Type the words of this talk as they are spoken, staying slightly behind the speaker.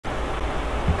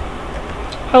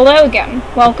Hello again.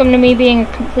 Welcome to me being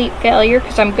a complete failure,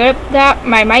 because I'm good at that.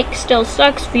 My mic still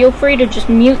sucks. Feel free to just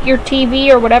mute your TV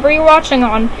or whatever you're watching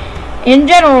on in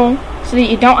general so that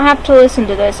you don't have to listen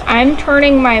to this. I'm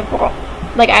turning my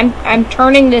I'm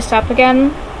turning this up again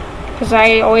because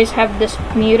I always have this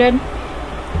muted,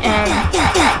 and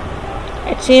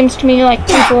it seems to me like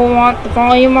people want the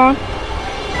volume on.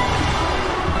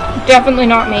 Definitely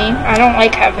not me. I don't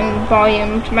like having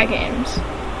volume to my games.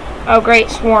 Oh great,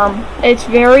 Swarm. It's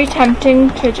very tempting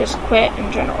to just quit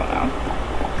in general now.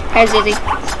 Hi Zizzy.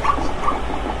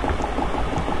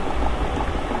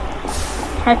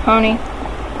 Hi Pony.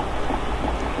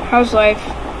 How's life?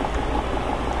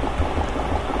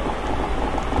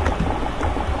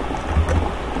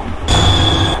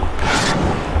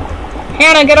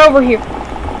 Hannah, get over here.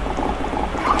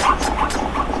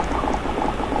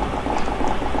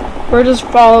 We're just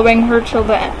following her to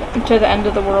the end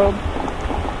of the world.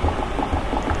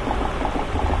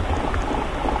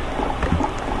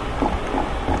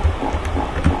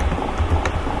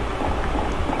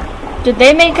 Did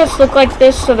they make us look like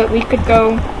this so that we could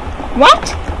go...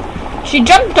 What? She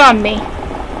jumped on me.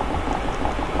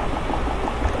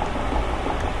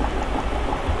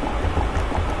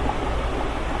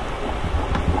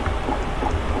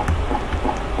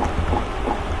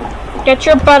 Get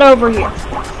your butt over here.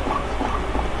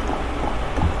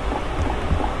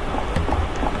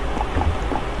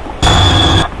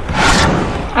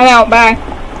 I'm out, bye.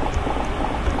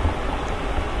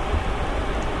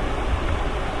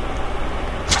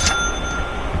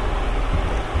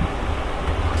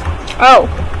 Oh.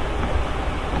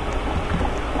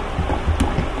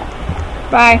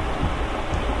 Bye.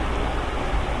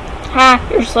 Ha,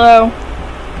 you're slow.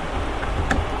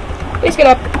 Please get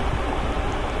up.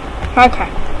 Okay.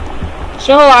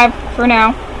 Still alive for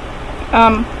now.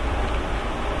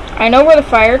 I know where the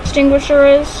fire extinguisher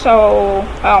is, so...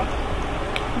 Oh.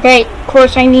 Great, of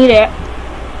course I need it.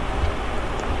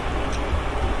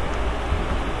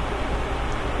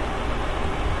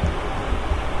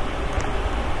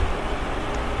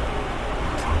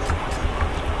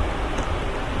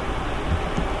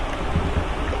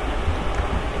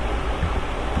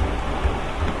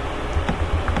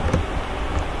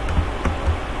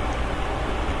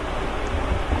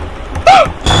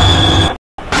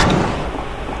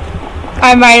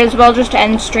 I might as well just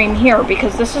end stream here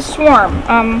because this is Swarm.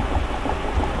 I'm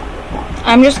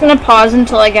just gonna pause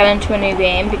until I get into a new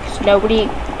game because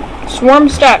Swarm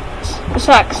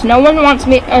sucks. No one wants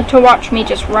me to watch me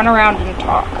just run around and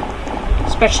talk,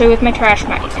 especially with my trash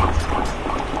mic.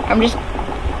 I'm just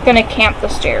gonna camp the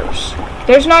stairs.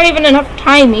 There's not even enough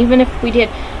time, even if we did.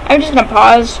 I'm just gonna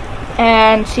pause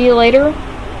and see you later,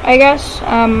 I guess.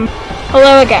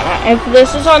 Hello again. If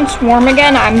this is on Swarm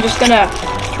again, I'm just gonna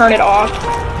turn it off.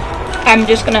 I'm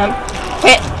just gonna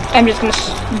quit. I'm just gonna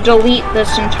delete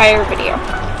this entire video.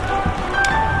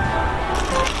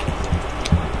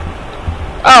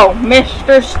 Oh,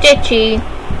 Mr. Stitchy.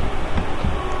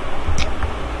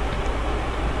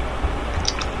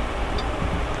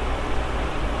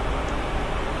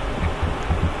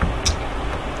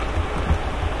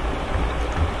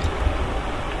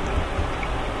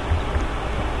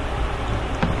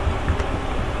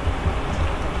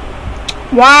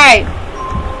 Why?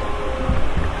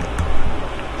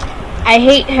 I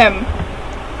hate him.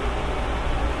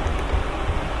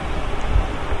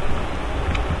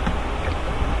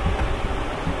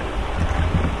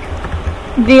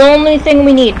 The only thing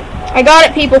we need. I got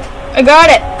it, people. I got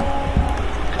it.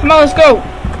 Come on, let's go.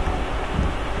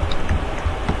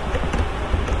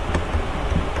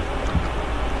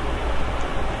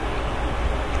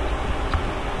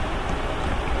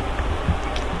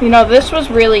 You know, this was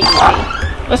really easy.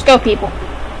 Let's go, people.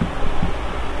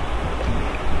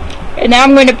 And now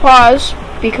I'm going to pause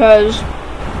because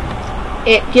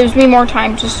it gives me more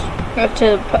time to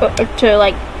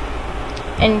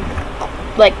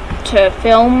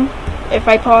film if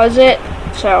I pause it.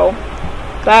 So,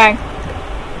 bye.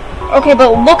 Okay,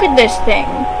 but look at this thing.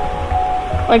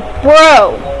 Like,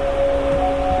 bro.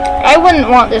 I wouldn't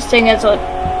want this thing as a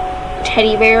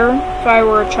teddy bear if I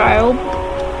were a child.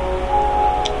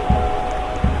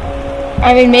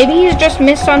 I mean, maybe he's just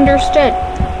misunderstood.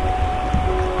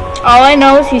 All I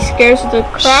know is he scares the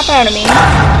crap out of me.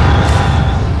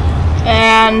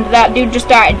 And that dude just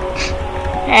died.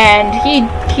 And he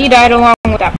died along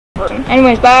with that person.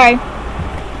 Anyways, bye.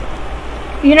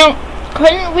 You know,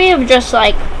 couldn't we have just,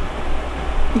 like,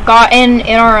 gotten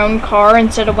in our own car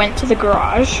instead of went to the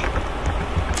garage?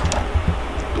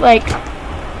 Like,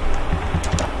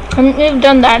 couldn't we have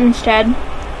done that instead?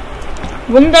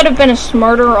 Wouldn't that have been a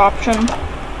smarter option?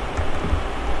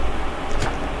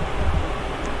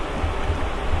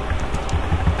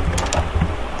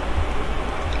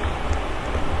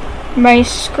 My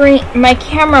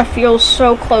camera feels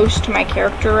so close to my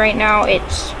character right now.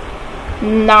 It's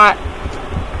not,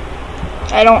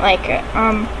 I don't like it.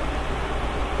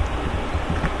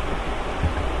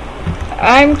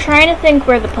 I'm trying to think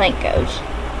where the plank goes.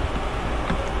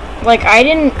 Like, I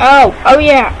didn't, oh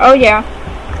yeah.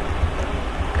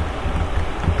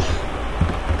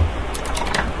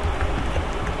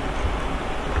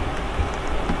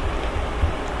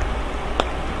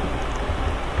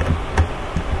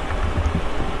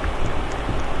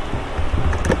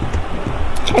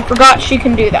 I forgot she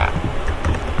can do that.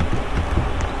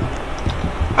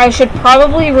 I should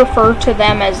probably refer to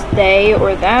them as they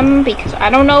or them, because I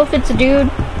don't know if it's a dude,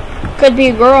 could be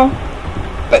a girl,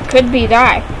 but could be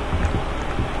guy.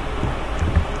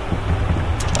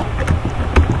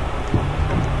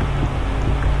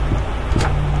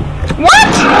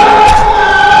 What?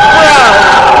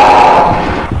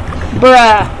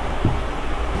 Bruh.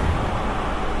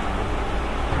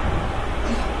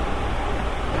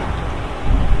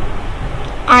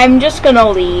 I'm just gonna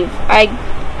leave.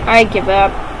 I give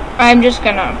up. I'm just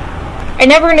gonna... I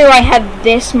never knew I had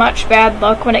this much bad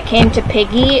luck when it came to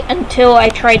Piggy until I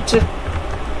tried to,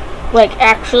 like,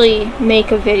 actually make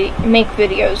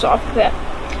videos off of it.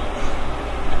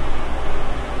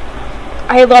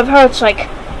 I love how it's like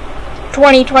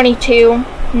 2022.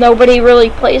 Nobody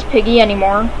really plays Piggy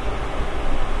anymore.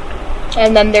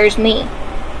 And then there's me,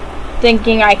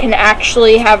 thinking I can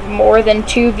actually have more than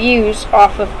 2 views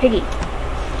off of Piggy.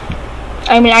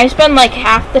 I mean, I spend like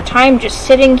half the time just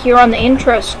sitting here on the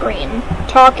intro screen,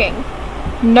 talking.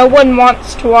 No one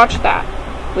wants to watch that.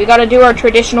 We gotta do our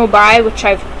traditional buy, which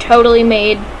I've totally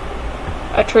made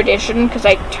a tradition, because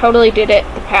I totally did it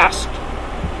the past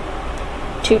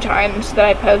 2 times that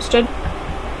I posted.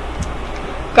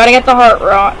 Gotta get the heart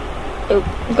right.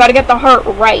 Gotta get the heart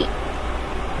right.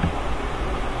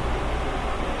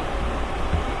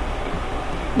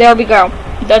 There we go.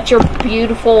 That's your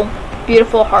beautiful,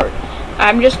 beautiful heart.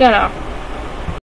 I'm just gonna